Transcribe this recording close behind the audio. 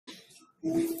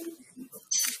This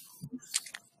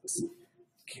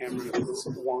camera is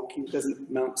wonky. It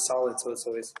doesn't mount solid, so it's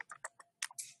always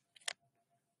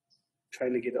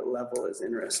trying to get it level is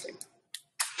interesting.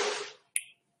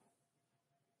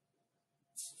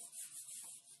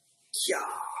 Yeah.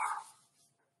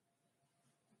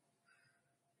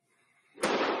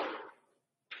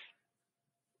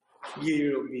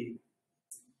 You'll be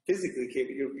physically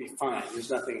capable. You'll be fine. There's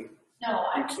nothing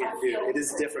you can't do. It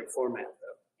is a different format,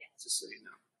 though. Yeah. Just so you know.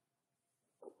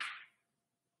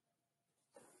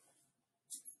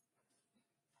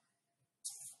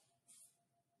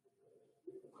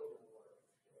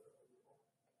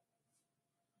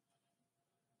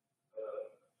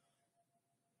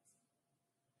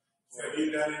 Have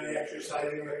you done any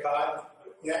exercising with Todd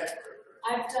yet?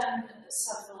 I've done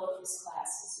several of his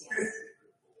classes, yes.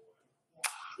 Yeah,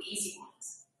 the easy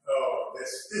ones. Oh, this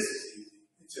is easy.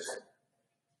 It's just,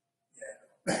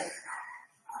 yeah.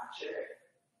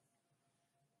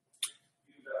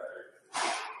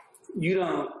 You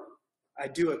don't. I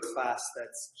do a class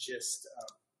that's just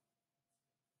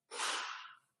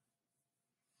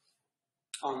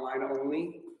online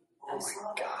only. Oh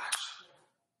my gosh.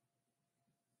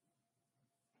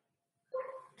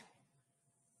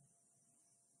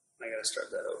 I gotta start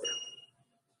that over.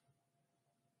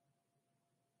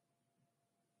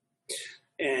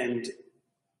 And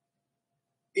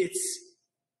it's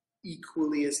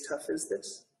equally as tough as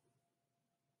this,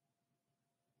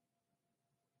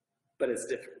 but it's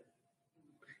different.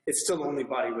 It's still only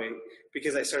body weight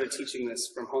because I started teaching this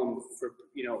from home for,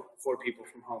 4 people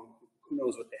from home. Who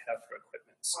knows what they have for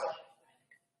equipment? So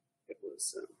it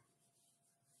was.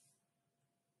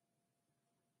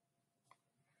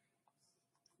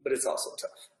 But it's also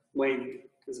tough. Wayne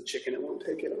is a chicken and won't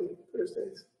take it on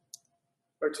Thursdays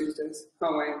or Tuesdays.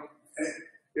 Huh, Wayne?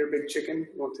 You're a big chicken.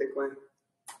 You won't take Wayne?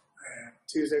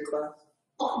 Tuesday class?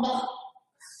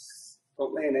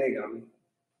 Don't lay an egg on me.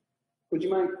 Would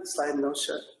you mind sliding those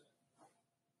shut?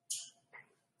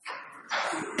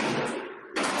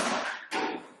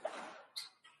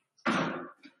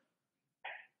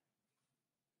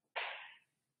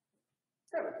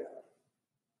 There we go.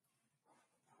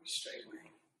 Straight Wayne.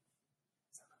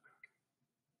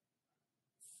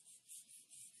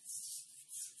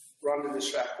 Rhonda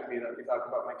distracted me that we talk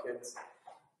about my kids.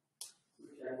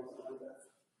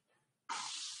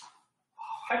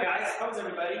 Hi guys, how's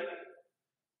everybody?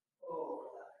 Oh,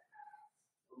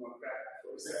 one more crack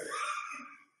before we start.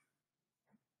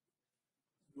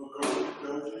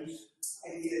 No juice? I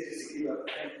need it just to keep up.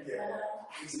 Yeah.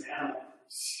 He's an animal.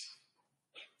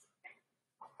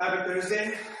 Happy Thursday.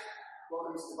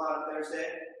 Welcome to Tabata Thursday.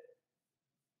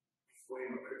 Way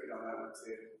more cricket on that one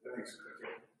too. That makes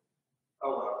cricket.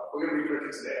 Oh well, we're going to be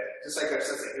cricket today, just like our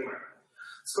sense of humor.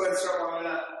 Let's go ahead and start warming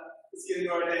up. Let's get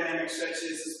into our dynamic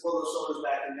stretches. Let's pull those shoulders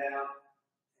back and down.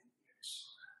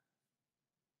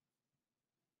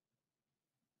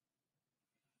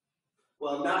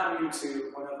 Well, not new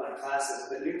to one of my classes,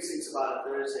 but new to Tabata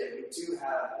Thursday. We do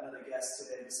have another guest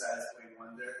today besides Wayne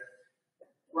Wonder.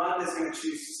 Rhonda's going to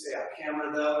choose to stay off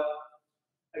camera though.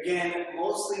 Again,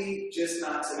 mostly just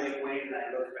not to make Wayne and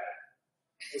I look bad,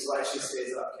 is why she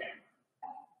stays off camera.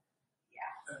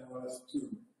 I don't want us to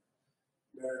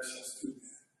embarrass us too bad.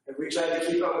 If we tried to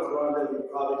keep up with Rhonda, we'd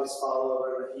probably just follow over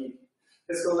in the heat.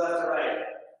 Let's go left to right.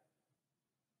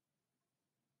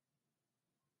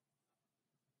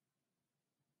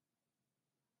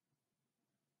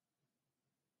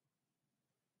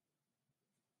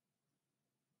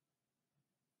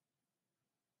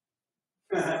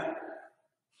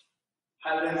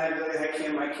 Hi, Ben. Hi, Billy. Hi,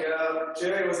 Kim. Hi, Carol.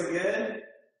 Jerry, was it good?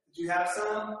 Did you have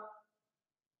some?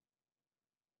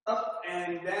 Up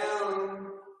and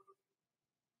down.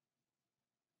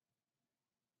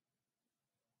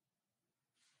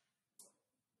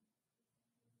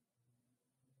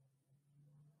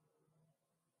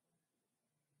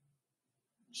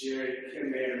 Jerry,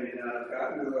 Kim may or may not have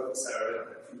gotten a little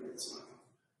sourdough from this one.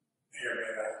 May or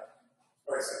may not.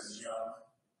 Voice is young.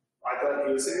 I thought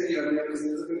he was saying young because he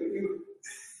was looking at you.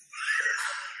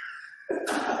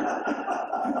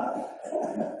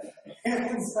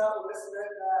 Hands up, listen to that.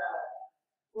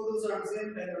 Pull those arms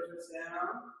in, bend those hips down.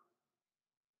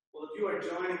 Well, if you are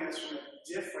joining us from a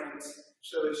different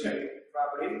Trilogy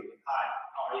property, hi,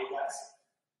 how are you guys?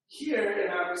 Here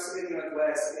in our Pacific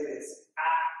Northwest, it is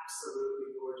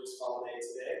absolutely gorgeous fall day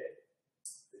today.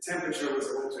 The temperature was a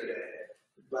winter day,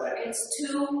 but it's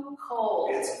too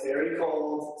cold. It's very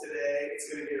cold today. It's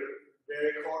going to get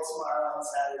very cold tomorrow on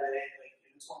Saturday, like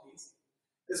in the 20s.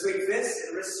 This week,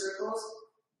 wrist circles,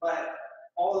 but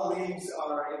all the leaves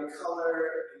are in color,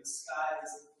 and the sky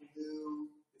is blue.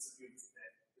 It's a beautiful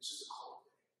day. It's just a cold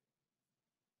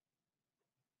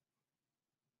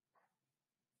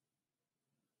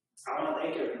I want to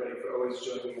thank everybody for always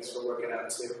joining us for working out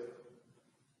too.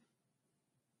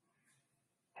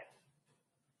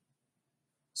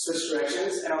 Switch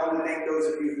directions, and I want to thank those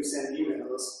of you who send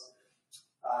emails.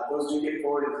 Those do get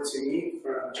forwarded to me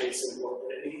from Jason or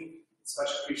Brittany. It's much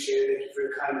appreciated. Thank you for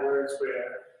your kind words.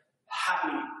 We're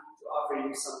happy to offer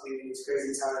you something in these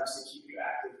crazy times to keep you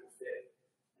active and fit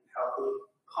and healthy.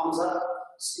 Palms up,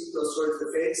 speak those words to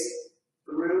the face,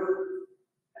 through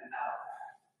and out.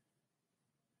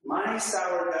 My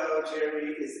sourdough,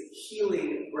 Jerry, is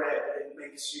healing bread. It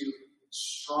makes you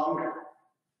stronger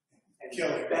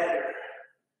and better.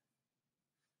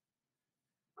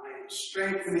 I am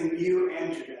strengthening you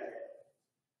and your diet.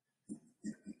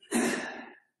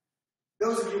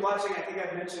 Those of you watching, I think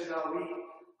I've mentioned it all week.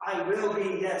 I will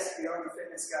be, yes, beyond the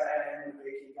fitness guy and the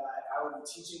baking guy. I will be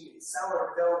teaching a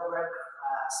sourdough bread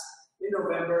class in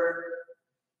November.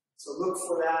 So look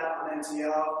for that on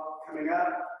NTL coming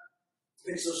up.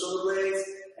 Fix those shoulder blades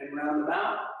and round them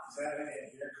out. Is that a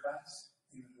year class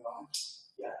in the lodge?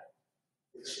 Yeah.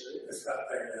 It sure is. It's not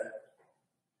there yet.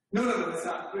 No, it's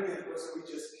not. Really, of course, we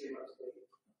just came up to date.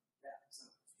 Yeah, so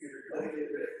let me get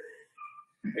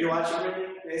ready. Are you watching,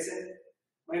 Ricky? Mason?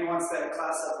 Wayne wants that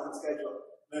class up on the schedule.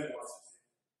 Lynn wants it.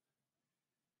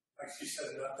 Like she said,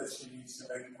 not that she needs to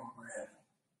make more bread.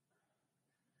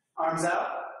 Arms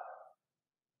out.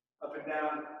 Up and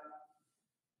down.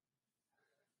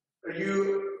 Are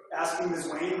you asking, does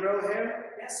Wayne grow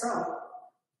hair? Yes, some.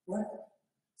 What?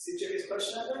 See Jerry's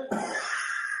question out there?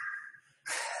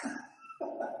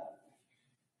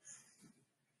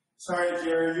 Sorry,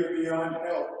 Jerry, you're beyond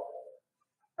help.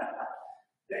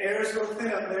 The air is real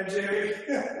thin up there, Jerry.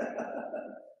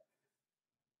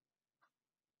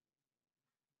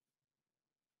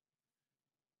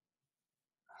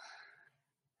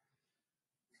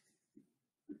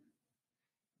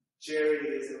 Jerry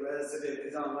is a resident,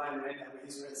 is online right now, but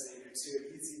he's a resident here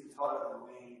too. He's even taller than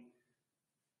Wayne.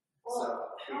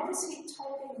 Well, how is he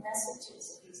typing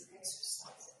messages if he's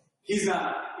exercising? He's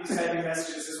not. He's typing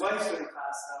messages. His wife's doing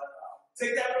class now.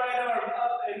 Take that right arm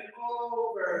up and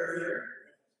over here.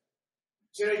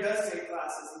 Jerry does take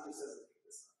classes, he just doesn't take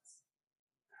this class.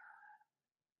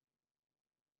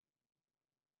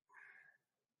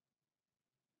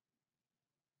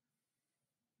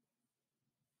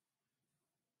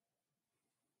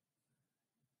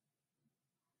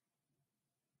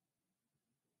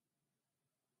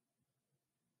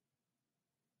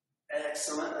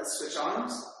 Excellent. Let's switch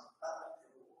arms.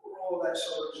 Roll that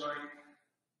shoulder joint.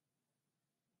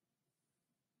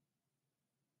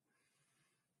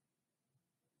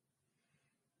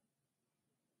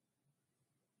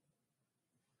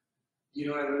 You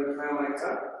know what I really plan when I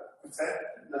talk? What's that?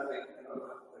 Nothing. I don't know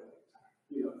how to play when I talk.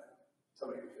 You know that. Tell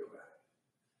me if you feel bad.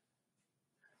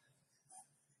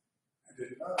 I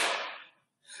didn't know.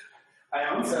 I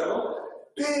own several.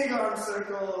 Big arm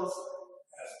circles.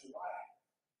 As do I.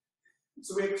 So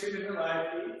we have two different live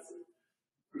feeds.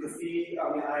 The feed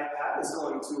on the iPad is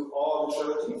going to all the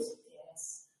trilogies.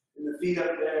 Yes. And the feed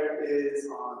up there is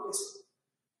on Facebook.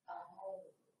 Oh.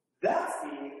 That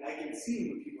feed, I can see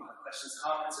when people have questions,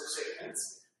 comments, or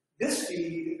statements. This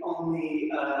feed, only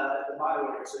the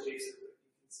moderator, so Jason, you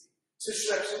can see. Switch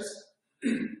directions.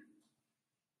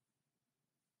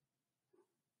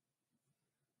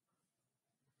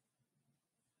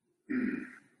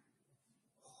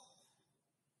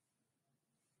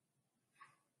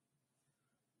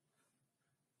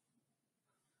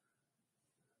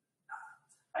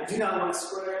 I do not want to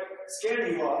scare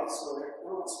you off, I don't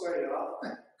want to square you off.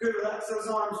 Good, relax those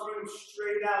arms, bring them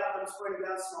straight out, thumbs pointing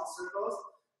down, small circles.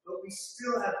 But we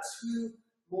still have two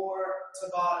more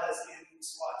Tabatas in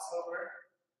squats over.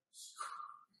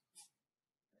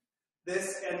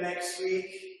 This and next week.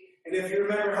 And if you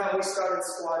remember how we started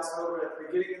squats over at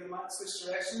the beginning of the month, switch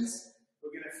directions, we're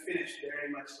going to finish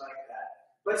very much like that.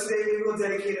 But today we will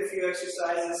dedicate a few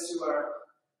exercises to our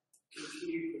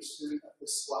continued pursuit of the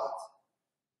squat.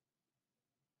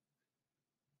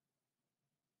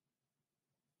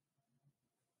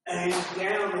 And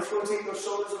down, let's rotate those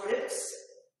shoulders over hips.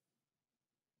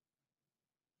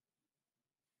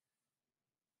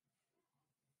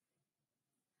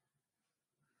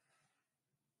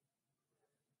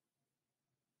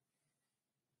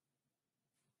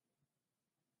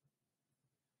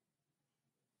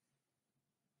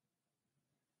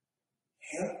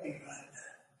 Help me, Rhonda.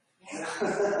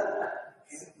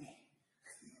 Help me.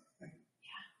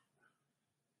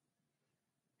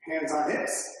 Hands on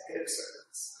hips, hip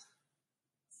circles.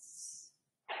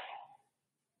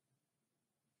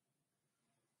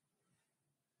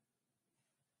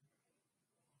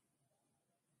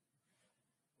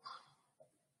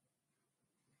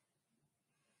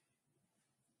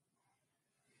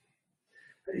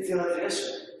 How do you feel after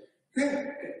yesterday? Good.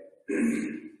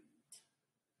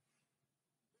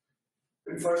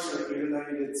 Unfortunately, even though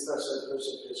you did special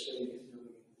push-up yesterday, you didn't do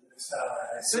it. It's all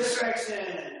right. Switch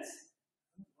directions!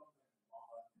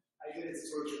 I did it to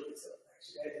torture myself,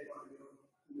 actually. I didn't want to do it.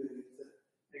 I'm doing it to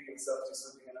make myself do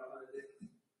something I don't want to do.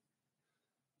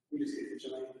 We just get to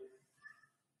join.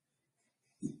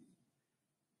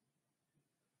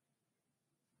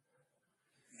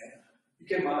 You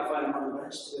can modify them on the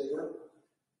bench today, though.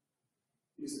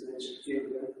 Use the bench if you feel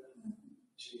good.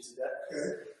 Choose that.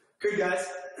 Good. Good, guys.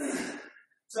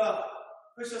 So,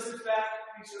 push those hips back,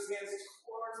 reach those hands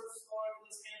towards the floor,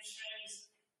 those hamstrings.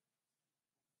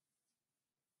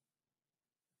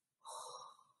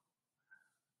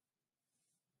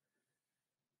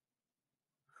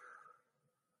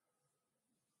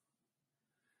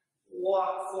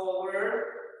 Walk forward.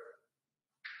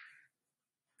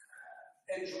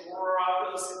 And drop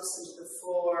those hips into the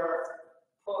floor.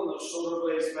 Pulling those shoulder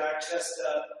blades back, chest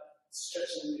up.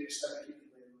 Stretching your stomach, keep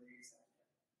the legs out.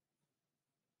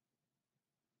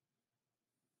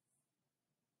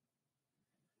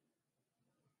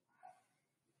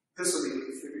 This will be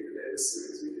the theory today, as soon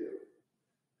as we do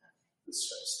the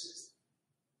stretch series.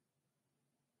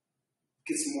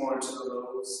 Gets more into the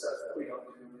low stuff that we don't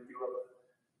do when we do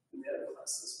in the other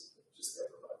classes, just the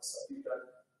upper body stuff you've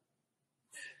done.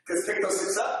 Because pick those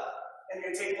hips up, and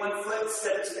you're going to take one foot,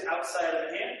 step to the outside of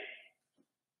the hand.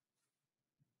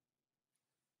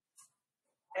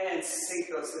 And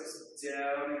sink those hips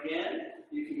down again.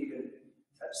 You can even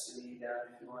touch the knee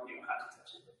down if you want. You don't have to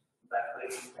touch it. Back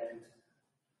leg and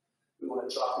we want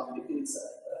to drop them to the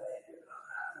inside. There we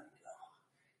go.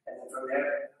 And then from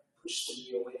there, push the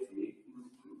knee away from you.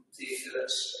 So you feel that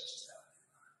stretches out.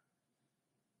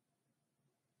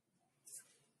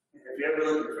 And if you're ever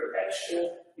looking for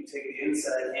extra, you take the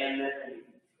inside hand there and you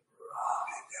can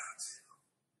rock it down too.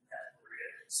 That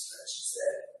really stretches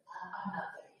that. I'm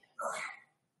not there yet. Okay.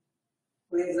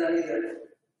 Wayne's not either.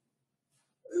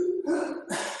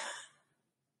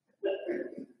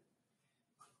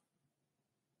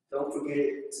 Don't forget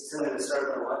to tell him to start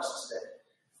my watch today.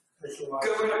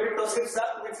 Good, we're going to pick those hips up.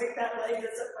 We're going to take that leg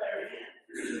that's up by our hand.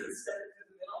 Step it to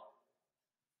the middle.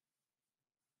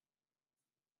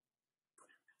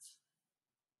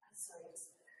 I'm sorry, it's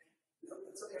there. No,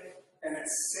 that's okay. And then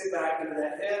sit back into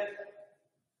that hip.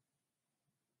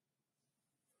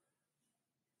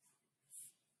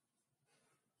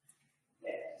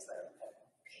 Yeah, just like that.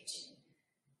 Pigeon.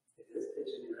 It is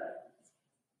pigeon, you're right.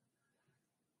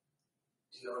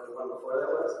 Do you know what the one before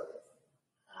that was?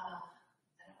 I don't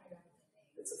remember the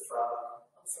name. It's a frog.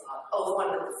 Oh, frog. Oh, the one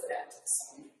with the foot out to the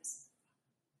side.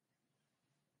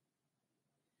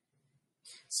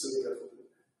 So we have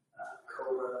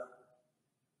cobra,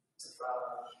 it's a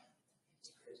frog, it's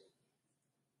a pigeon.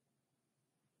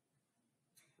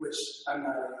 Which I'm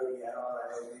not a yogi at all, I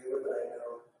don't do it, but I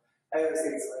know. I always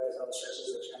think it's hilarious how the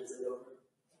stretches are translated over.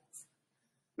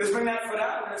 Let's bring that foot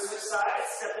out, we're going to switch sides,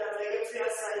 step that leg up to the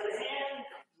outside of the hand,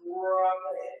 drop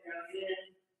that hip down in.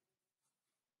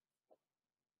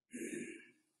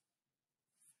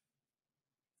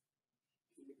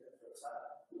 Keep that foot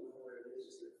flat, you know where it is,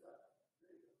 just get it flat.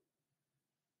 There you go.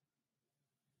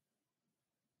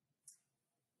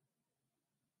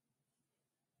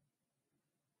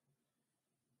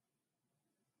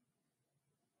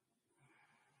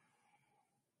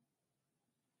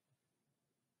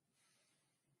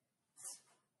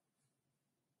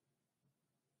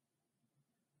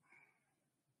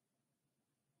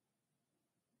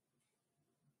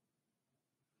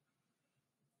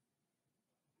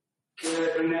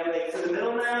 Good, bring that leg to the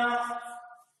middle now.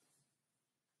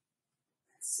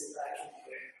 And sit back in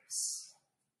here.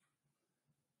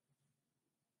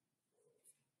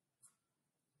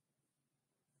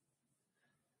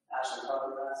 Ashley called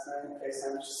me last night.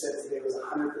 FaceTime, she said today was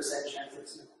 100% chance of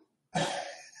snow.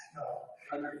 No.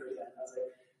 100%. I was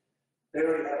like, they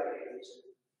already have it.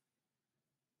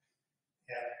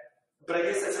 Yeah. But I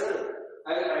guess that's early. I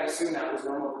assume that was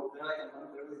normal. They're like a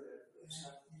month early there.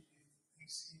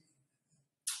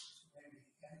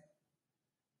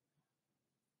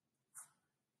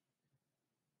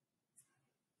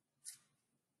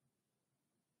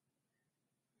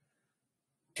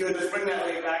 Good, just bring that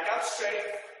leg back out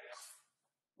straight.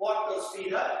 Walk those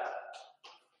feet up.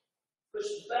 Push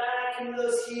back into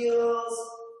those heels.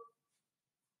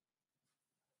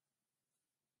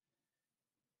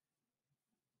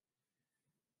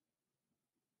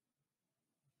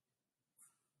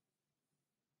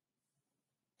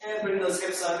 And bring those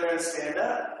hips under and stand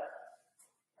up.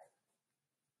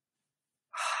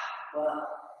 Well,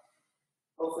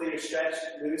 hopefully you're stretched,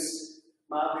 loose,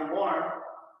 mildly warm.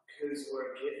 because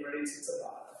we're getting ready to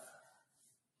Tabata.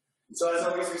 So as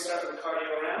always, we start with a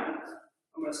cardio round.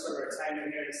 I'm going to start our timer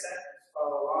here in a sec.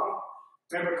 Follow along.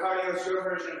 Remember, cardio is your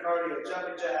version of cardio.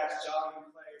 Jumping jacks,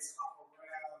 jogging plays, hop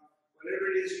around,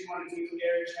 whatever it is you want to do,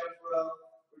 air jump row.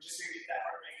 We're just going to get that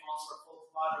heart rate pulse for a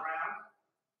full plot around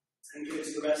and get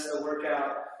into the rest of the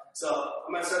workout. So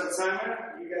I'm going to start the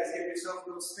timer. You guys give yourself a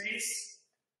little space.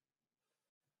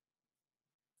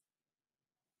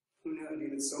 Who knew I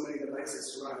needed so many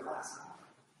devices to run a class?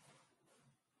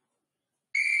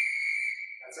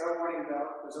 That's our warning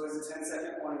bell. There's always a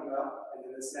 10-second warning bell, and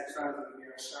then this next round is going to be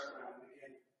our start round.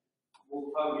 Again, we'll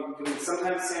probably be doing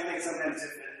sometimes the same thing, sometimes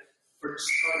different for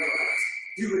just cardio rounds.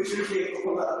 Do what you're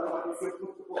capable of, what you're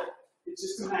comfortable. It's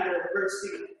just a matter of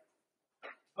bursting.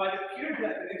 By the pure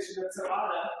definition of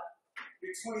Tabata,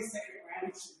 your 20-second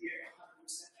round should be at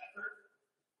 100% effort.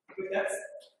 But that's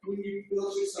when you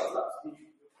build yourself up to be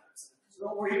 100%. So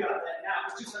don't worry about that now.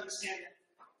 Just understand that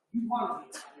you want to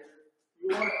be tired. You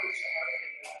want to push your heart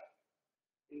rate up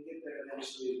and get there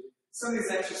eventually. Some of these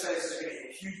exercises are going to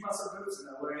hit huge muscle groups and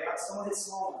they'll wear you out. Some will hit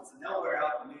small ones and they'll wear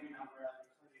out, but maybe not wear out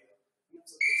your cardio. And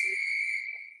that's okay too.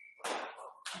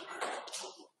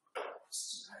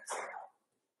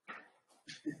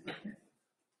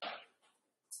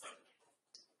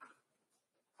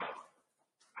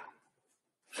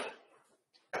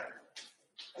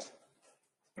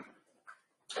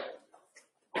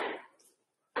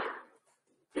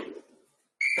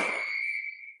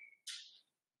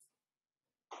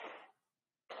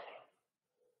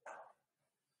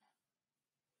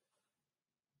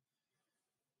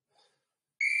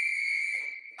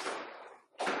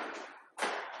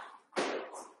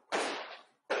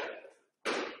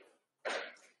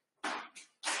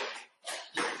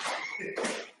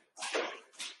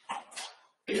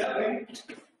 Yeah, man.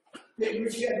 Yeah,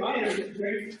 we had my energy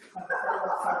drink. I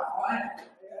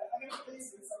got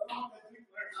places, so I don't know if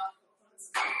people are not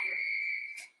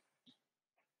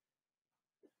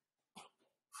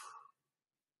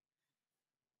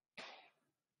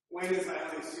Wayne is my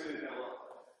only student that will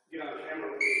get on camera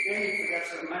with me. Danny forgot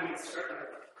to remind me to start her.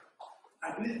 I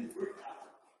didn't work out.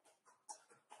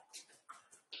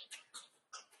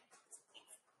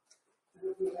 I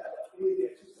don't do that. Any of the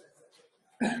exercises.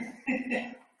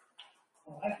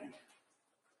 Well, I think.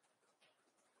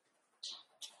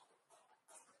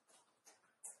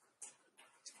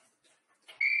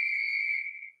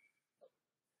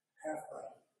 Halfway.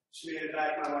 She made it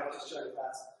back. My wife just joined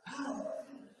class.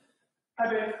 Hi,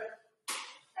 babe.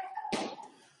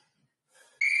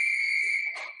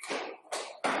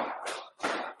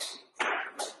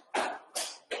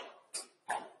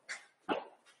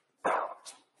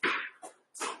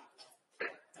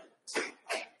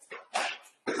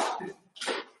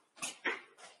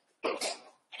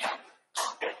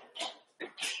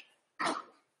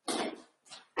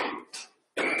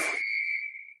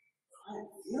 I'm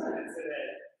feeling it today.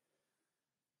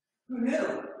 Who knew?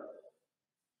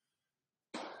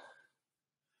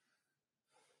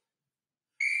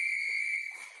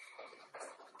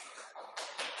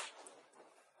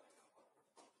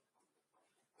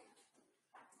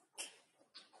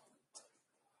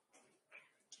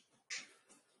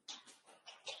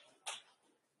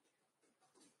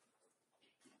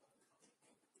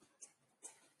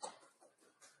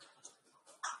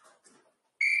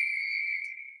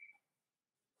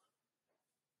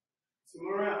 Two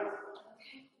more rounds.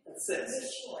 Okay. That's it. Really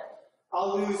short.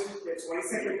 I'll lose. Get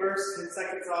 20-second burst, 10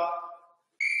 seconds off.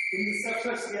 When the stuff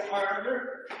starts to get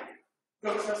harder,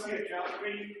 don't trust me to count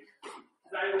me.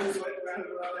 And I lose like round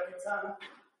and round every time.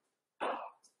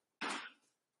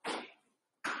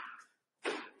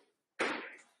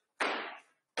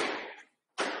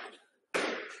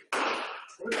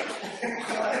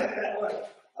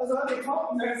 I was about to call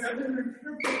you guys. I didn't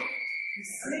remember. You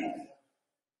sing.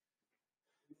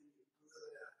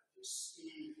 Your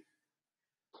speed.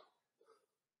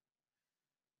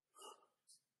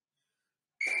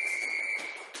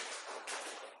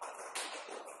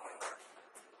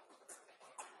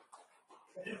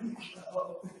 There we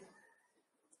go.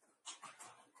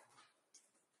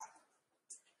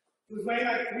 It was way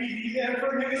like 3D there for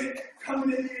a minute,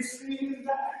 coming into your screen and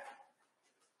back.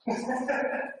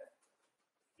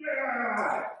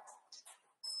 Yeah.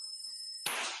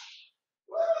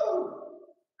 Woo!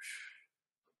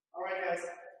 All right, guys.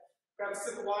 Grab a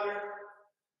sip of water.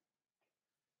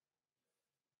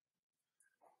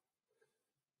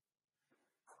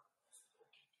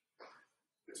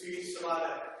 Between each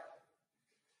Tabata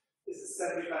is a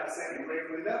 75-second break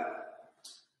window.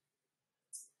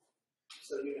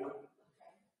 So you know.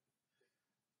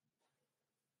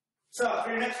 So for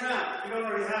your next round, if you don't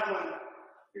already have one,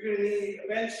 you're going to need a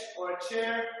bench or a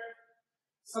chair,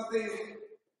 something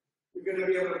you're going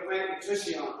to be able to plant your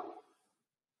tushy on.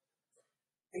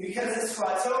 And because this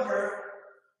squat's over,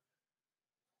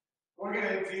 we're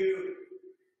going to do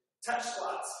touch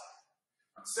squats.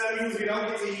 So that means we don't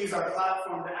get to use our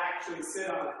platform to actually sit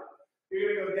on it.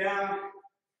 You're going to go down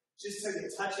just till you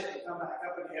touch it and come back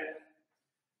up again.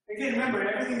 Again, remember,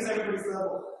 everything's everybody's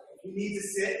level. If you need to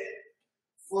sit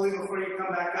fully before you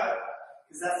come back up,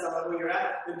 because that's the level you're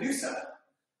at, then do so.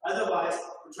 Otherwise,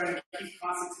 we're trying to keep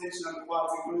constant tension on the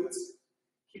quads and glutes,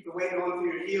 keep the weight going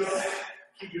through your heels,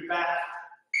 keep your back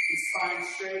and spine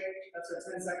straight. That's our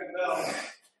 10-second bell.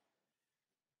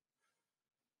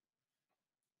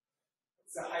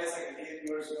 It's the highest I can get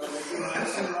yours, so it's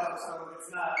not, so it's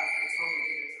not, I totally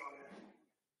get it on there.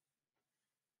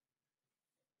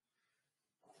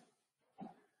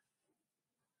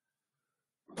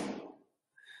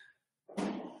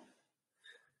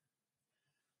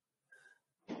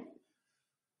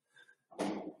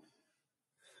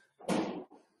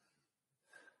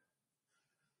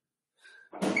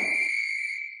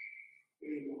 We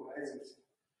need more risers.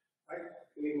 Right?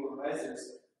 We need more risers.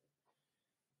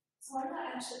 So I'm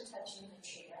not actually touching the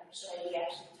chair, should I be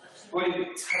actually touching it? When you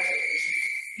touch it, you should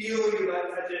feel your butt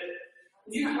touch it.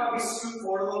 You can probably scoot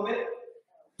forward a little bit.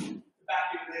 The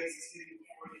back of your legs is hitting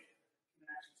before you can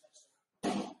actually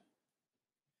touch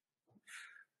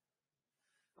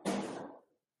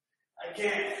it.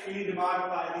 Again, you need to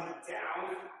modify these down.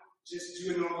 Just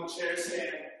do a normal chair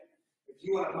stand. If you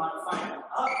want to modify them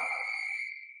up,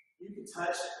 you can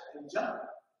touch and jump.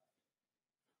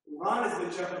 Ron has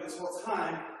been jumping this whole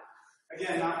time.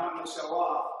 Again, not wanting to show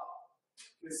off.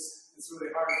 It's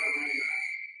really hard for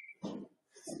me.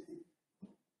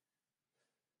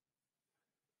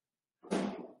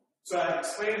 So I've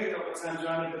explained it a couple times,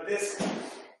 Ronnie, but this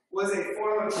was a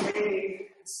form of training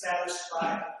established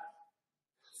by,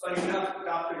 funny enough,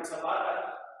 Dr. Tabata.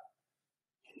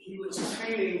 He was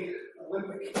training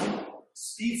Olympic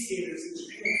speed skaters in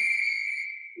Japan.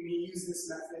 And he used this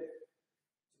method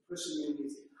to push them in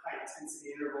these high intensity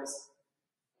intervals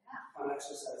on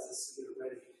exercises to get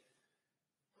ready.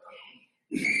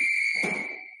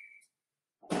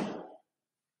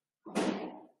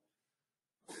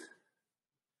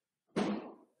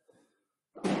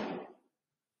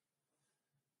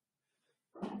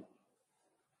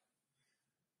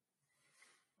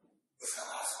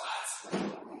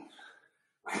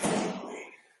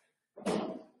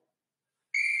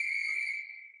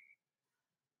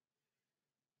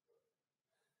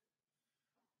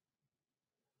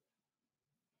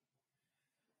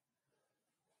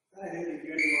 I didn't give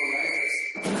you any more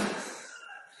risers.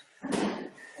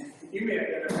 You may have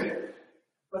done it,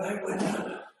 but I wouldn't have.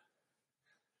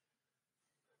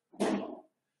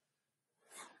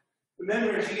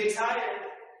 Remember, as you get tired,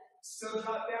 still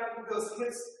drop down with those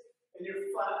hips and your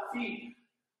flat feet.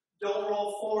 Don't roll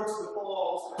forward to the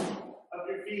balls of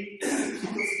your feet. Keep those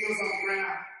heels on the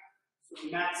ground. So we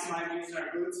maximize using our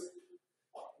glutes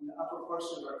and the upper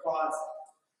portion of our quads.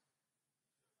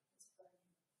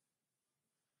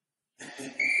 I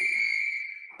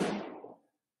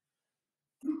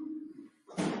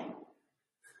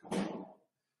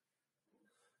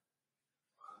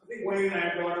think Wayne and I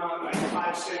are going on like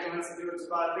 5 straight months to do a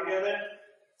Tabata together.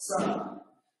 So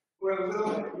we're a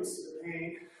little bit used to the pain.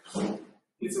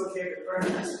 It's okay if it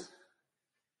burns.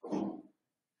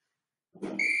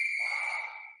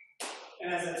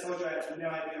 And as I told you, I have no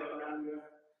idea what round we are.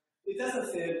 It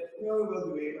doesn't fit. We only will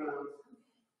do 8 rounds.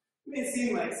 It may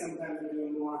seem like sometimes we're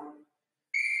doing more.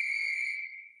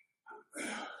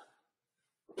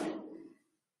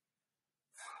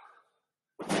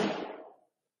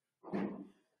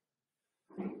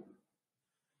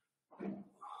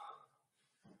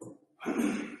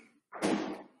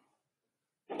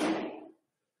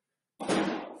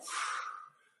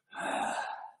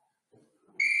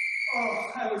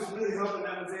 Oh, I was really hoping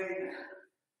that was 8.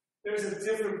 There's a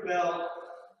different bell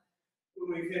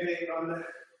when we hit 8 on the.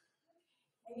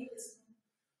 Maybe this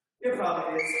one. It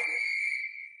probably is.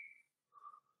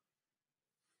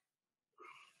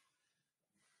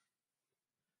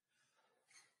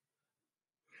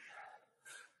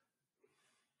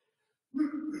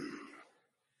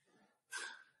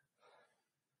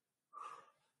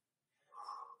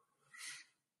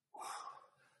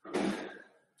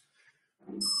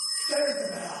 There's the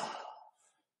bell.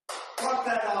 Walk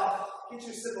that off. Get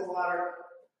your sip of water.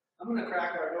 I'm going to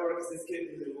crack our door because this kid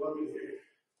is really warm in here.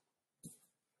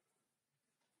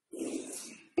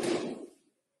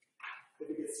 If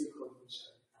it gets too cold, we'll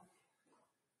shut it.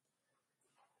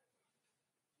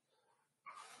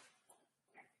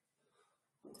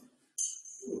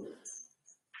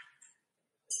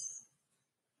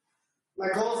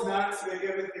 not to make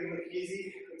everything look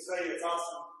easy. I can tell you it's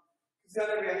awesome. Because not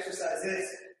every exercise is.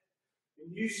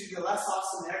 And usually the less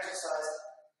awesome the exercise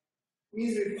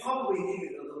means we probably need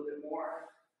it a little bit more.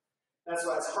 That's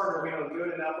why it's harder. We don't do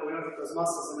it enough, or we don't get those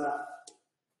muscles enough.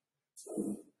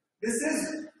 This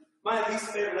is my least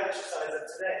favorite exercise of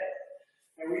today.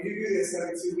 And we do this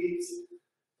every 2 weeks.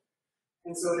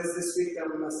 And so it is this week that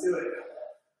we must do it.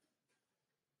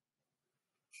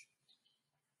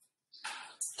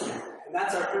 And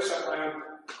that's our push-up round.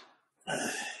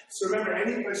 So remember,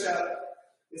 any push-up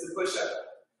is a push-up.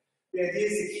 The idea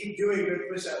is to keep doing good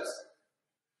push-ups.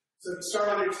 So if you start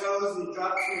on your toes and you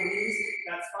drop to your knees,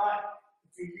 that's fine.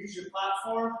 If you use your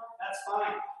platform, that's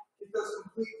fine. Get those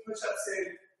complete push-ups in,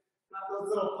 not those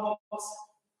little pumps.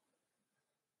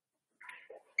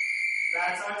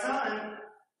 That's our time.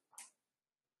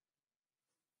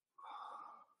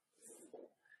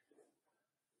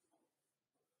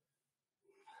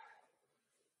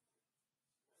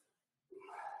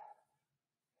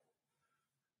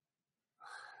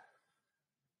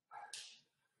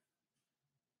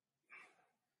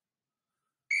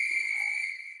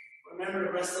 Remember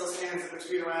to rest those hands in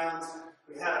between rounds.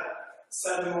 We have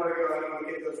 7 more to go. I don't want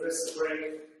to get those wrists a break.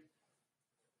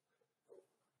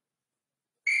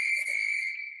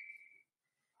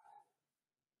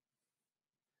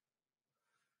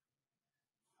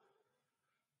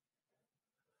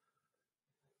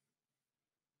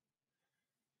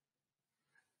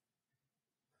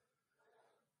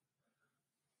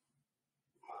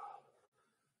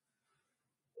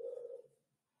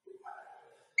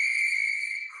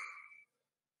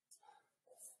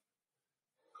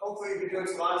 Hopefully you've been doing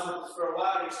some squats for a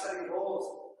while. You're setting goals.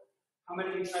 How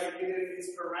many you try to get in these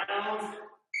per round?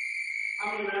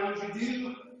 How many rounds you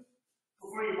do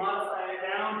before you modify it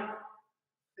down?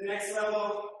 The next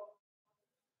level.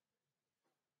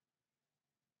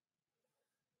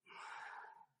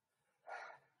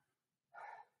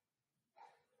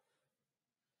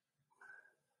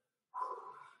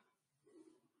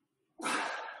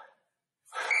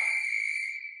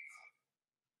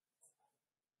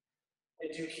 I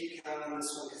do keep counting on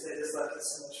this one because I just left it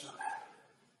so much on that.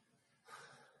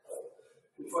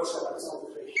 Unfortunately, it's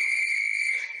only 3.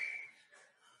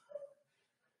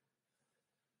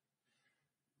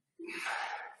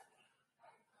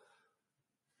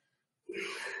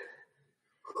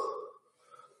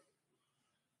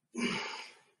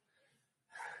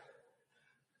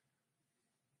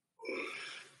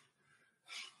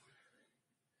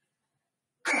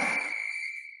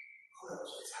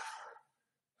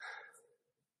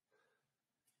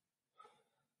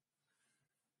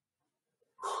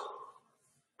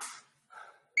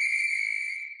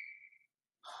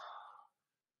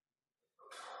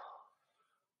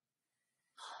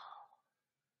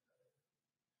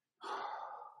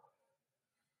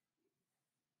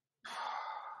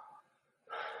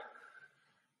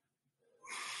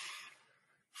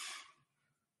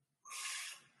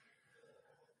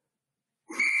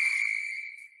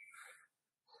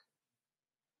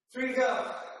 Three to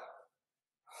go.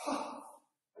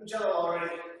 I'm jello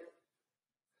already.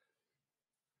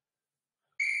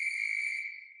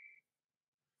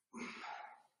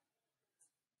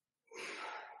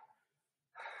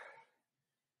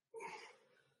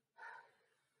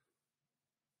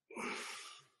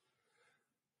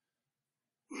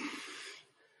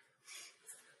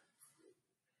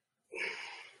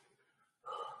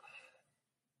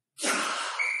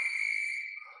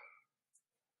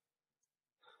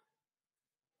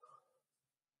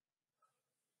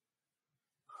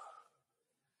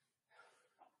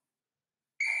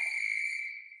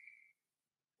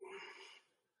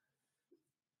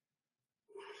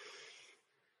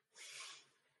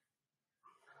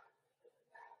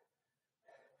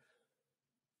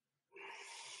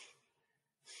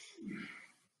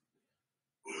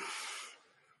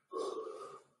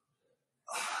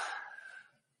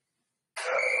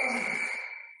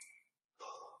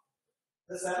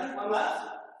 The 7, one left.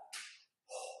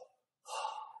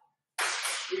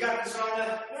 You got this,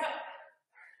 Rhonda? Yeah.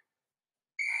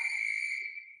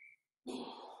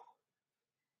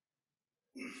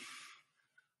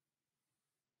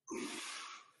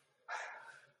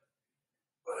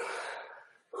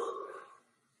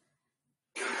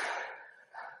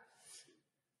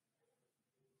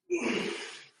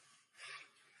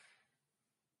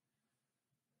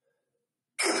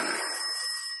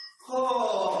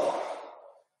 Oh.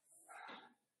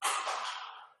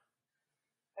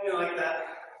 I didn't like that.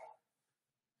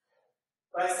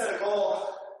 But I set a goal,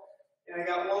 and I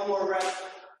got one more rep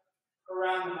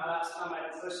around my last time I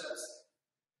did push-ups.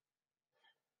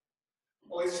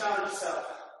 Always challenge yourself.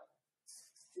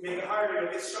 You make it harder,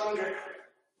 you'll get stronger.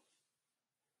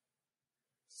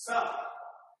 So,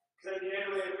 because I'm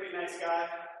generally a pretty nice guy,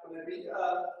 I'm going to beat you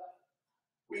up.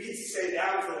 We get to stay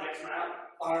down for the next round,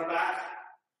 on our back,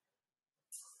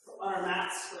 on our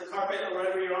mats, or the carpet, or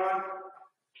whatever you're on.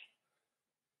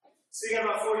 So you got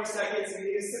about 40 seconds, if you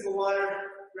need a sip of water,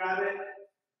 grab it.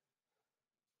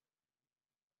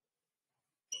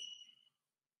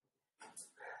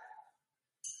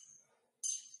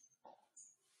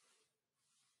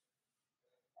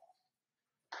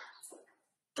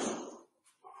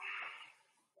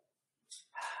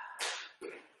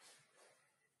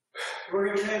 We're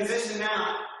going to transition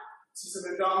now to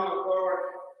some abdominal core work.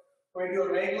 We're going to do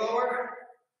a leg lower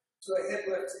to a hip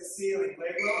lift to the ceiling.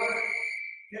 Leg lower,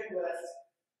 hip lift.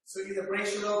 So either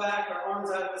brace your low back or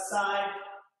arms out of the side.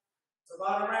 So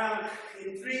bottom round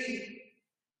in 3,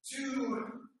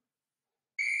 2,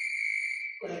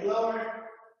 leg lower,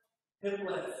 hip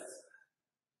lift.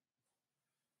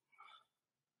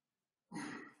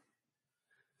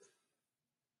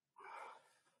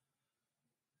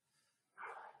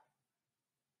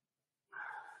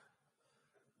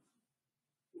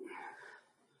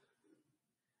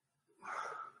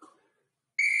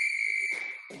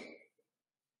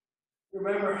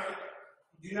 Remember,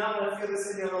 you do not want to feel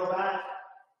this in your low back.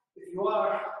 If you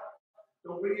are,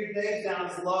 don't bring your legs down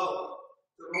as low.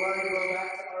 Don't allow your low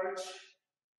back to arch.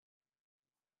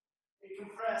 And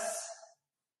compress.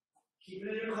 Keep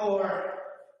it in your core.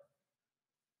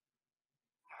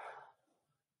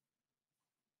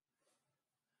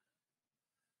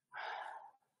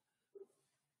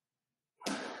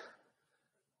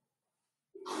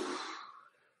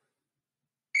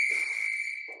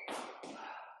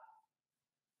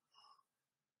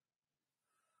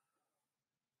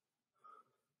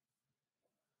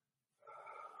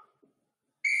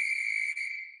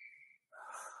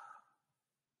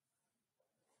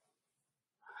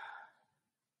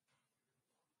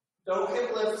 Don't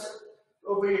hip lift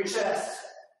over your chest.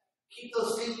 Keep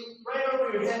those feet right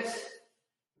over your hips.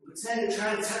 Pretend you're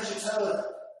trying to touch your toes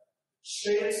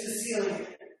straight up to the ceiling,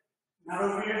 not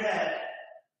over your head.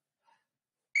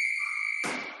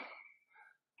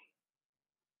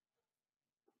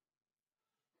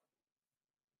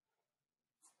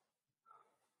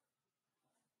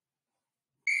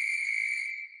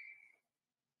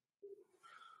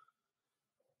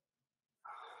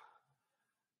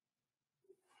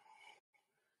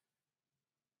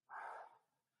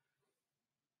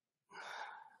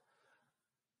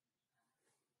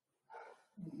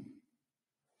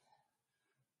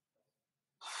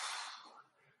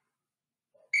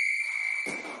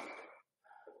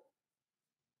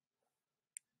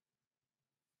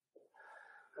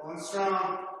 Going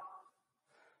strong.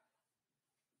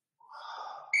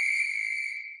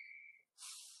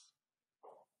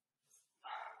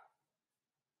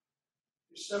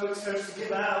 Your stomach starts to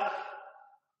give out.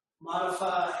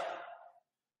 Modify.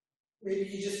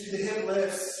 Maybe you just do the hip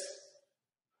lifts.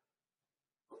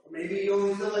 Or maybe you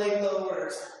only do the leg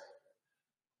lowers.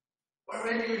 Or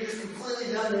maybe you're just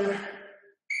completely done there.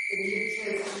 And you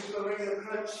transition to a regular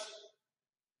crunch.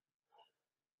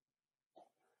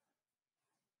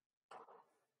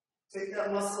 Take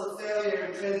that muscle of failure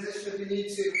and transition if you need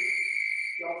to.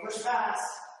 Don't push past.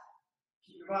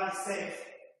 Keep your body safe.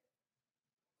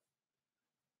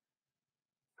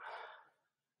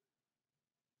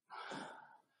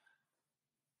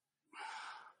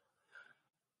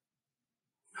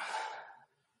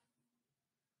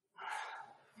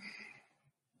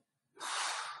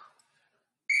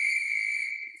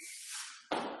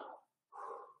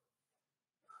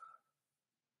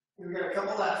 We got a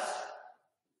couple left.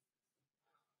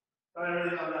 Try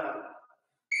everything on that.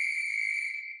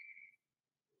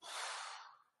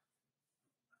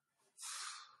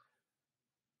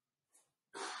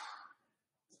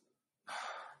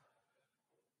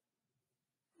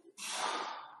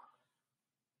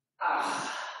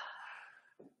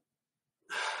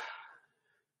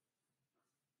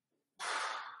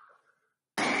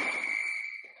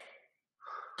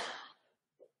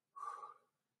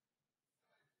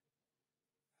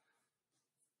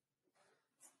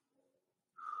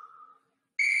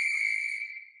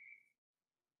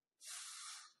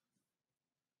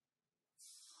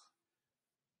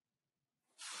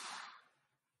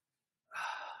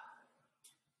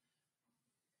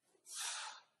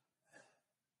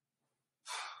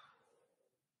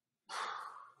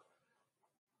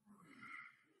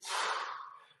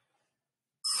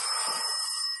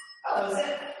 That was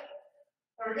it.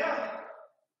 There we go.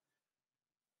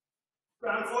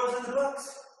 Round 4's in the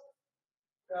books.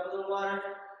 Grab a little water.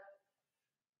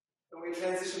 And we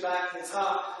transition back to the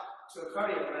top to a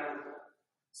cardio round.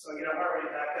 So get our heart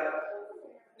rate back up,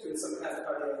 doing some kind of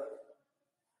cardio.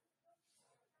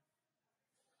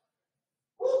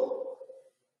 Woo!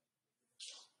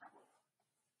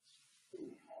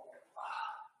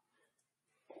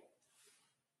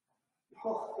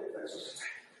 Oh, that's just...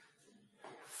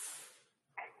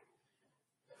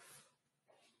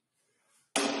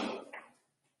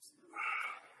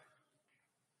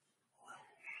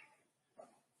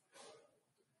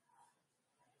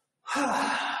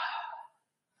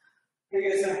 How you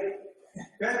guys doing?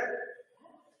 Good?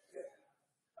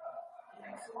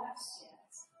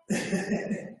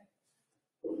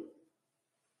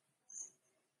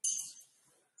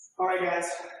 All right, guys.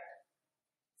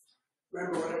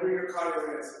 Remember, whatever your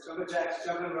cardio is, jumping jacks,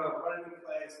 jumping rope, running in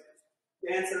place,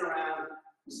 dancing around,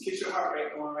 just get your heart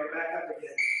rate going right back up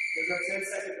again. There's our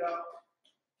 10-second go.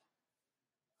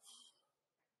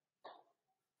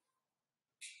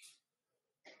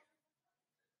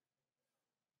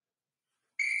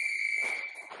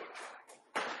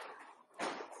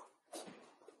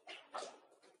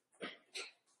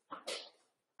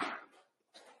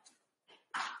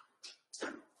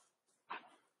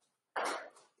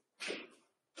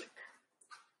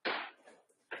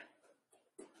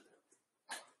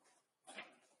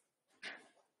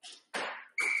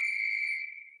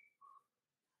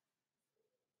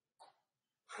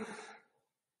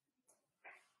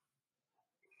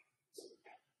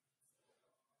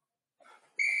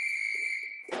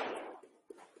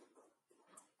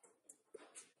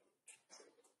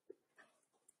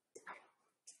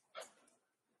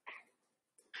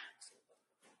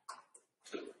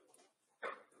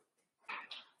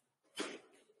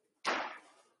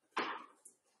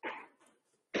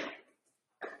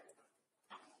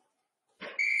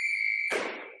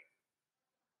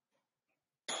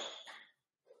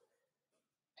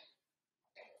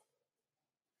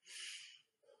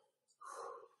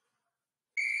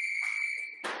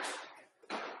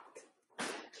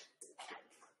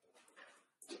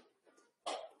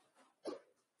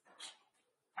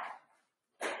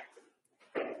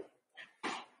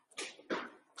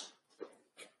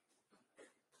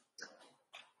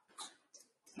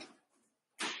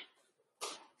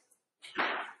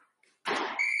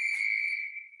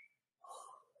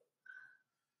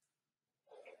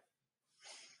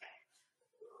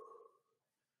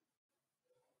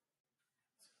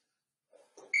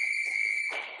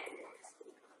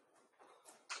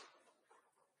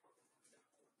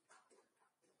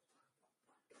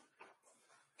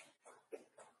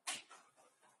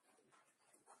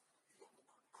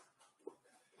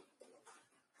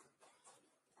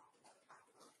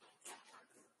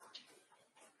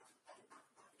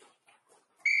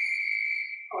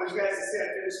 I want you guys to see I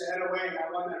finished ahead of Wayne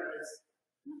that 1 minute race.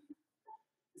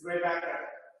 He's way back there.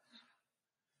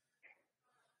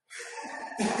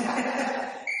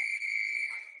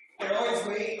 I always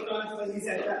wait until he's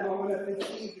at that moment of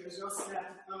fatigue. There's no snap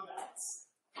and comebacks.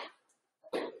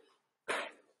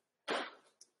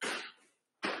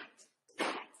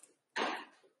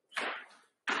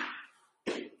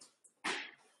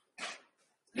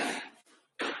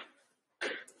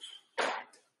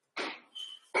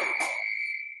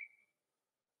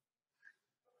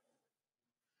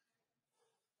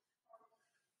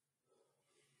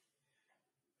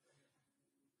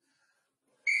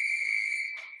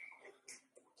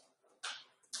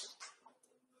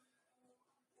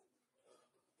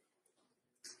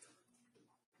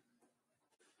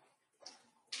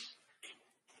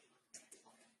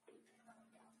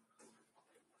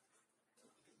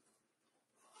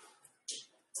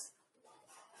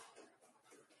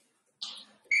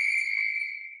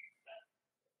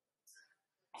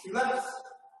 You left.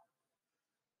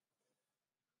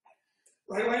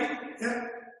 Right, Wayne? Yeah.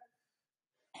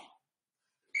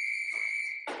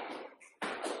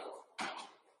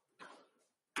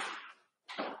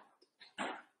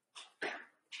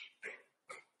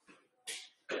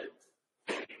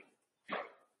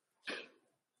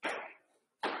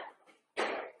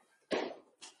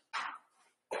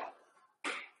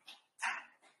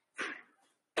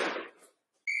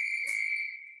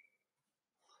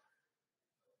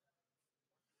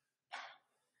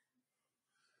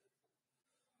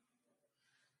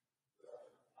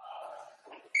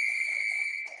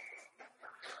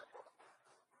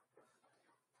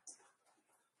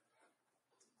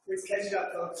 Please catch it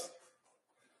up, folks.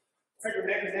 It's like we're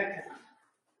neck and neck.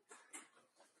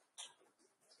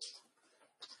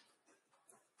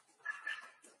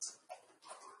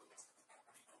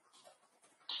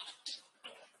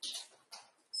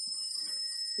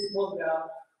 We pulled it out.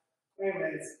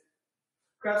 Anyways,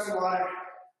 grab some water.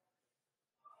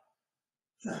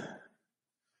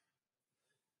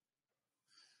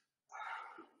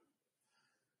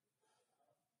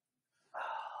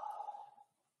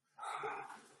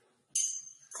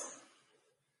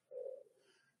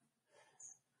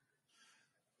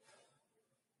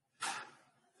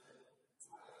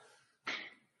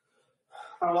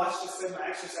 My watch just said my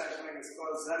exercise ring is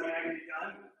closed. Does that mean I can be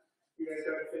done? You guys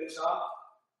going to finish off?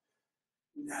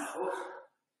 No.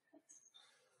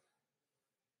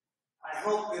 I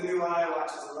hope the new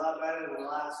iWatch is a lot better than the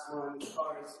last one as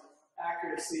far as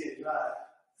accuracy and drive.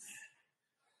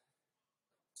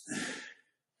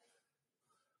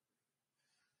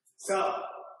 So,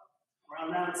 we're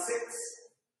on round 6.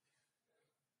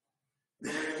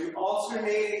 We're going to do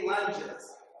alternating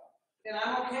lunges. And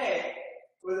I'm okay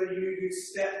whether you do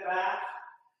step back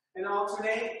and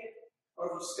alternate, or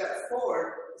if you step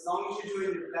forward, as long as you're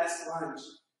doing your best lunge.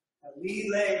 A lead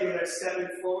leg where they're stepping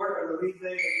forward, or the lead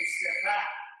leg as you step back.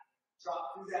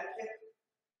 Drop through that hip.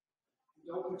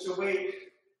 Don't put your weight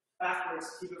backwards,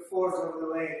 keep it forward over the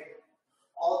leg.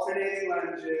 Alternating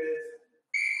lunges.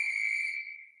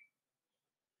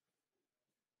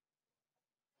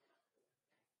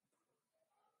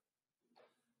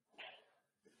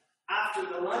 After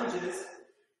the lunges,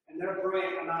 and their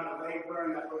brilliant amount of leg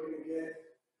burn that we're going to get,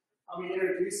 I'll be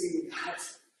introducing you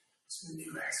guys to a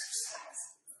new exercise.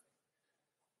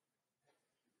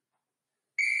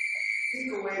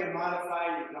 Think a way to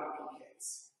modify your donkey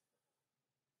kicks.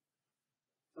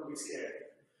 Don't be scared.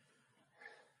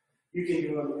 You can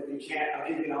do them, but if you can't, I'll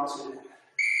give you an alternate.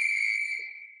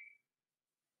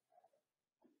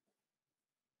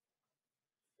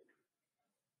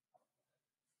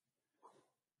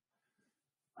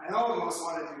 I almost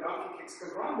want to do donkey kicks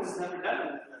because Rhonda's never done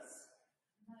it with us.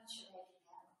 I'm not sure I can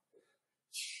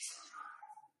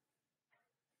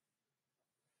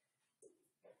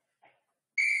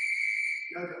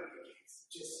have. No donkey kicks,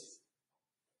 just.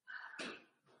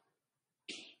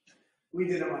 We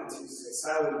did them on Tuesday, so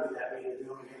I wouldn't do that. We did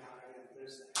them again on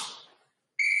Thursday.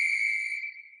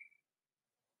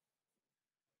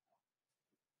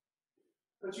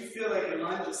 Don't you feel like your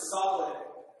lunge is solid?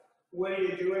 What are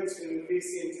you doing to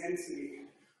increase the intensity?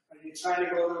 Are you trying to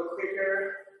go a little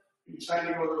quicker? Are you trying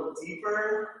to go a little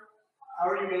deeper? How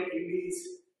are you making these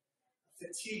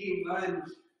fatiguing lunge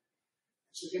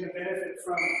that you're going to benefit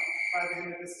from by the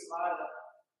end of this Tabata?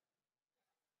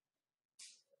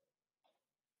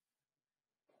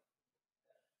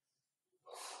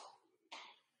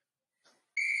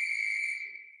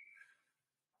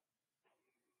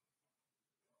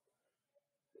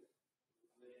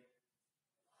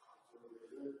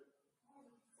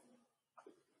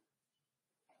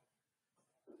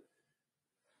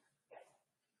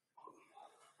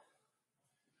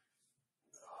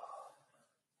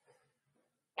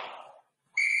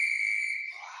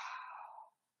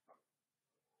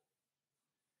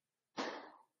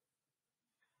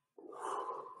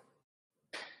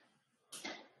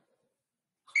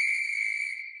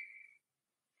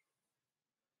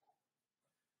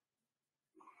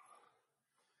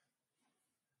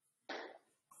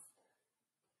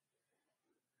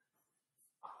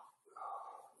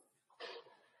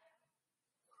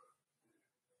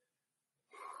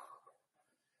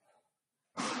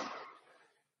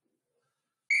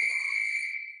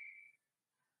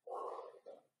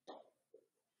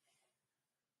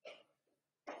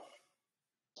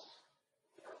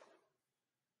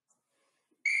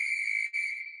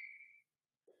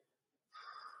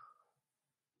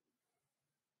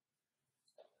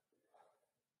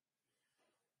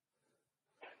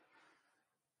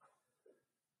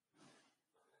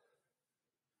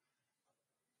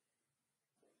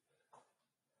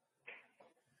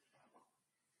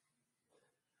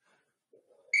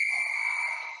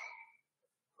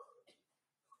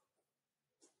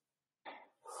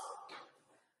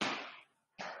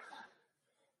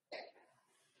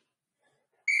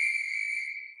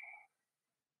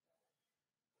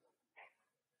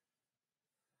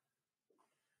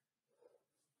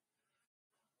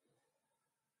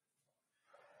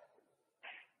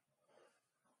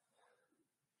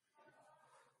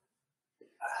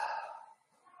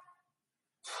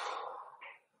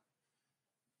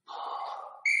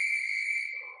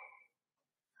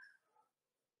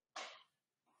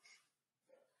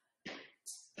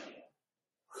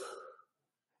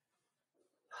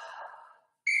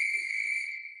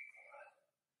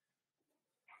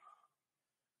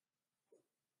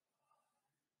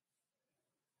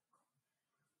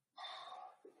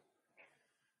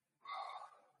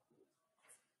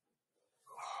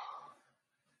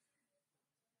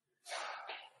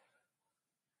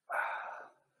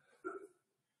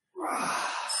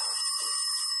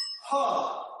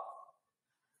 Oh.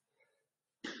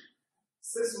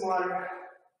 Sip some water.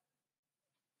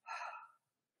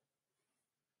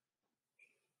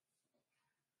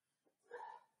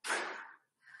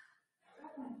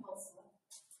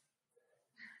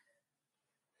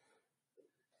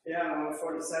 Yeah, I'm on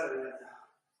 47 right now.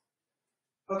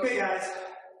 Okay, guys.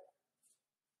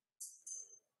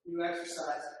 New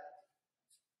exercise.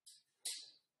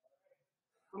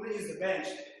 I'm going to use the bench.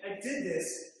 I did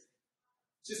this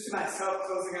just to myself,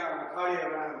 closing out my cardio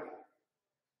round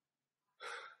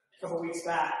a couple weeks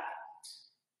back.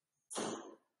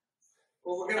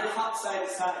 Well, we're going to hop side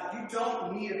to side. You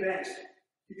don't need a bench.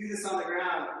 You do this on the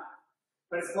ground,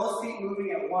 but it's both feet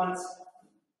moving at once.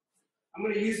 I'm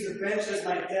going to use the bench as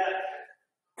my depth.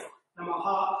 I'm going to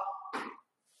hop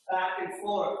back and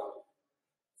forth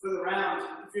for the round.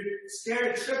 If you're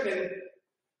scared of tripping,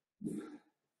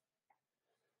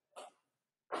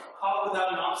 hop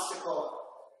without an obstacle,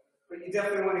 but you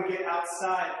definitely want to get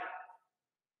outside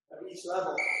of each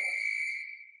level.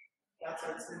 That's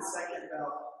our 10-second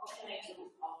bell. What can I do?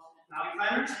 Mountain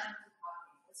climbers?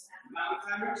 Mountain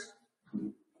climbers?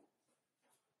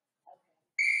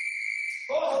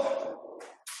 Oh!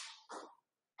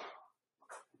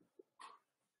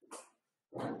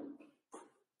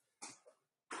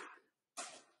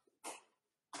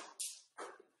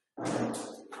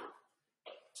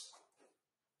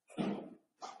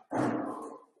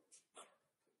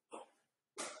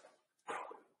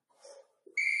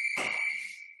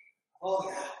 Oh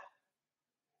yeah,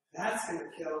 that's gonna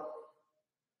kill.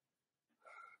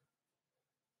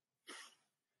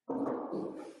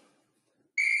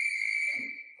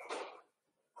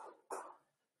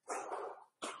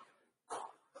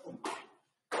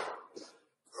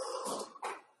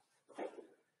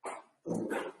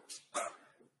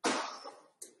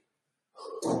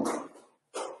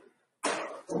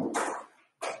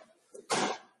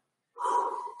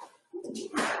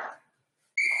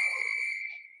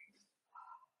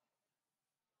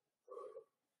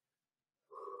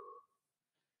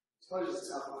 Told you it's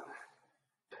a tough one.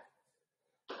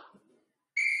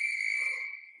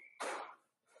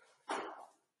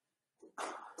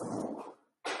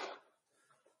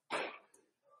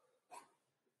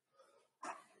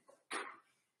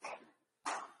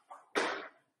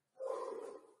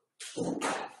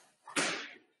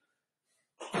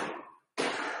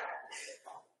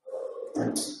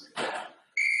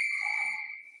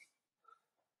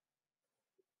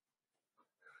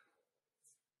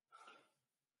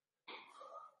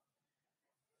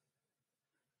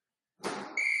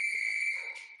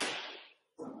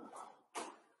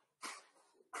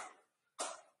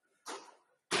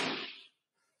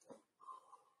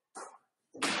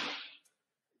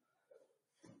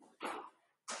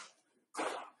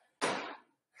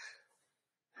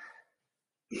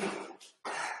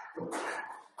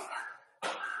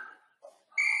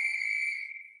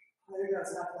 I think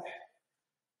that's not there.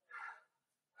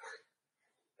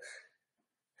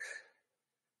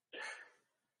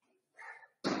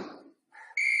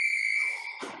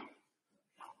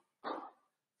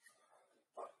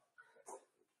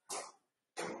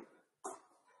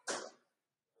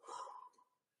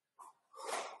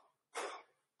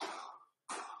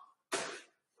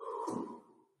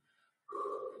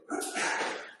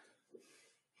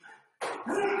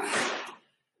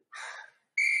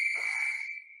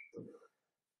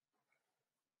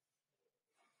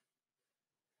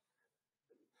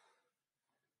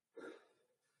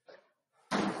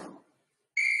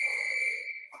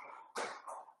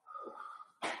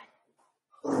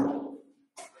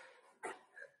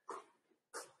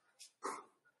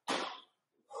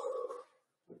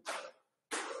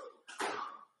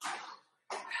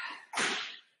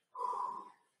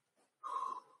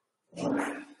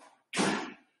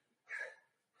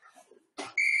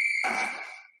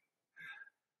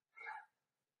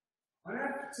 Why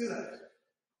not do that?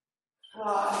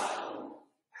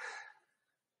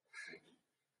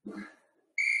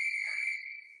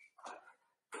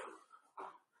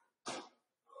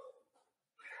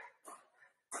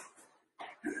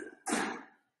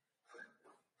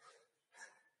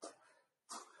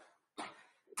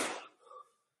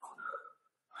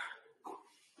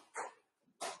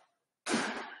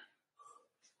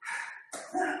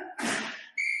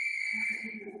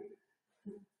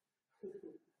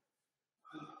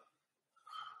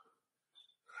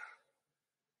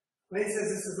 Wade says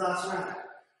this is last round.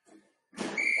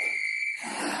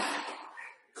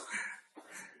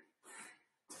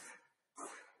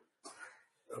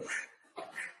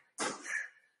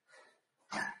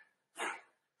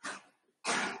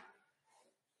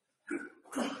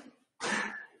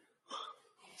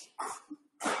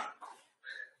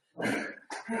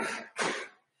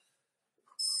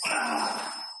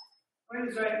 Wade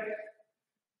is right.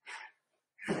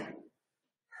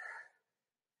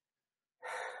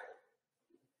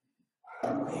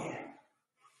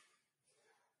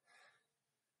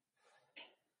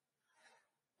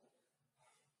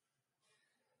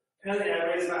 Apparently I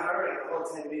raised my heart rate the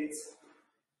whole 10 beats.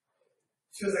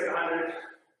 Feels like 100.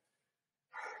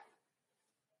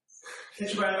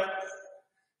 Catch your breath.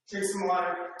 Drink some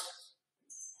water.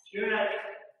 If you're at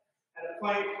a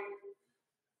point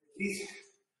he's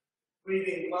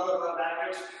breathing well above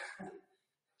average,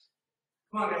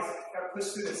 come on guys, gotta push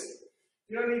through this.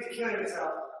 You don't need to kill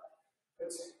yourself, but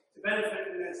to benefit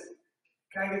from this,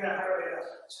 gotta get that heart rate up.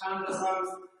 Challenge the lungs,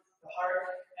 the heart,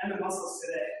 and the muscles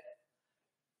today.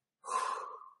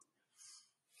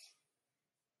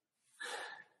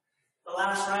 The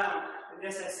last round, and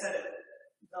yes, I said it,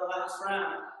 the last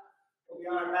round will be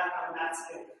on our back on that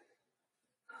skin.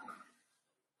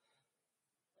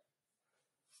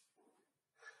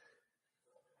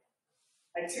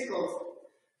 I tickled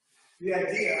the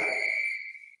idea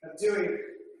of doing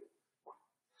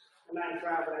a 9th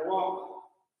round, but I won't.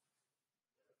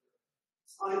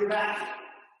 On your back,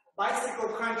 bicycle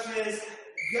crunches,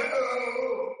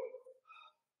 go!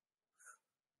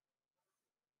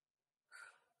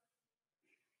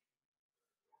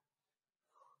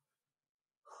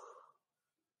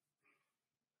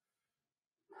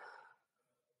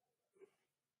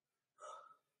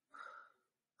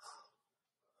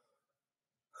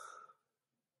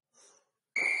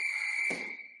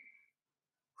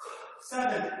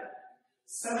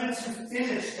 Seven to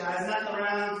finish, guys, not the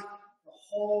round, the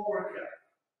whole workout.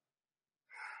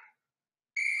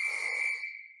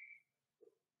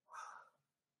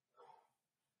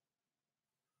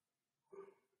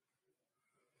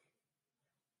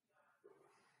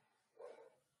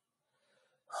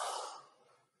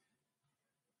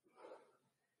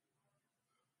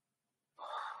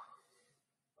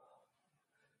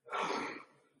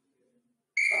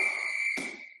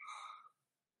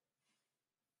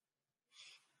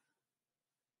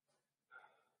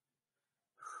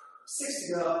 Six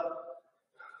to go.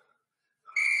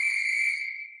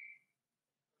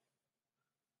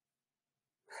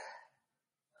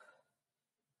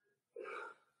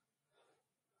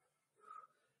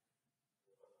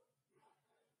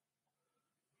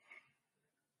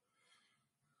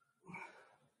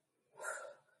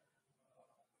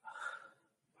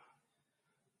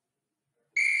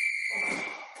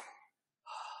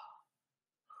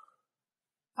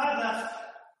 Five left.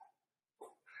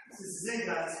 This is it,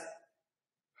 guys.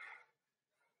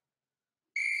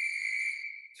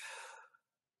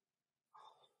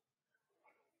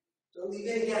 Don't leave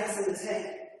any gas in the tank.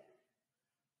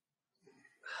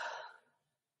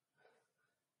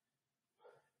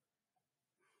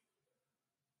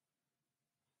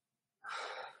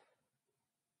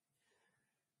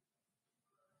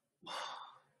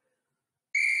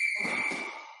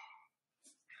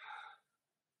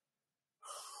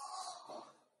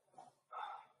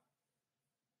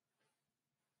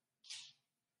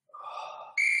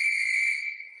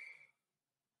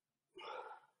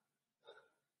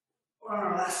 We're on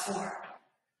our last 4.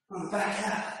 On the back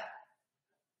half.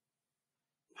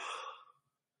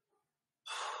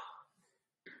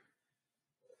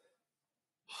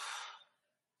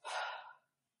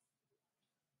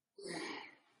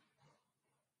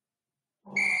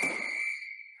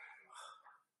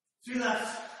 Three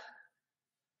left.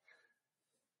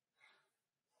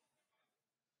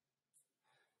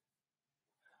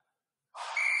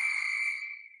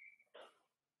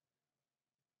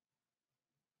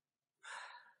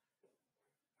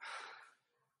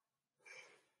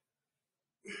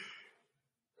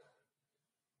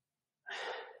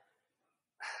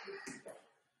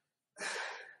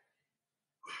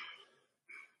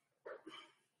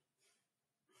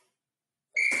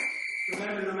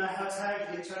 Remember, no matter how tired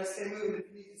you get, try to stay moving. If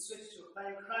you need to switch to a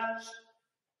plank crunch,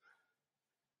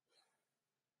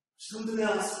 something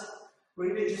else.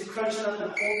 Where you're just crunching up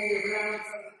and holding your ground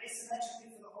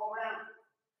isometrically for the whole round.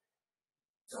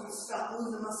 Don't stop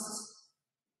moving the muscles.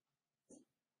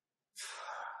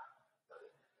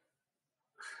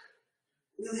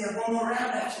 We only have one more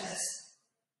round after this.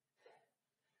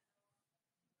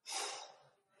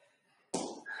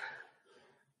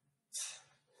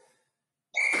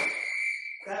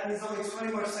 That means only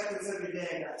 20 more seconds of your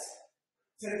day, guys.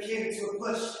 Dedicate it to a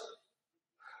push.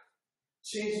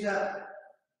 Change it up.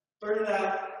 Burn it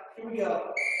out. Here we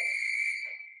go.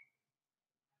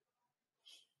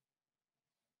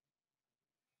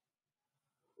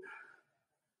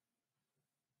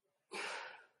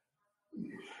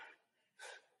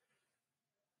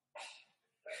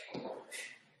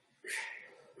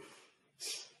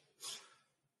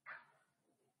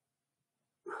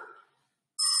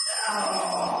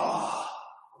 Oh.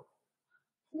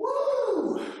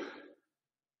 Woo!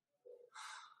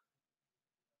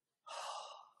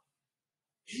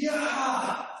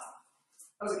 Yeah!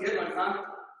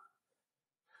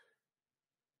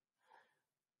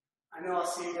 I know I'll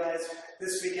see you guys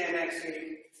this weekend, next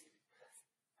week.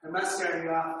 I'm not scaring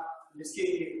you off. I'm just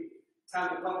giving you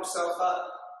time to pump yourself up.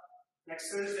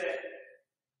 Next Thursday,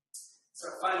 it's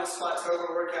our final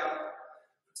Spot-tober workout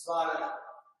for Tabata.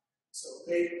 So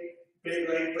big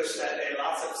leg push that day.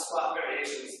 Lots of squat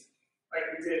variations, like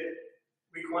we did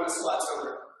week 1 of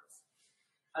Spot-tober.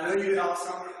 I know you did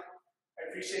awesome. I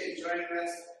appreciate you joining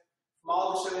us from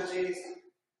all the Trilogies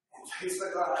and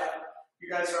Facebook Live.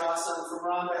 You guys are awesome. From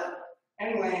Rhonda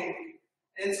and Wayne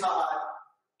and Todd.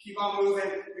 Keep on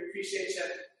moving. We appreciate you.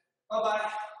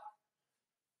 Bye-bye.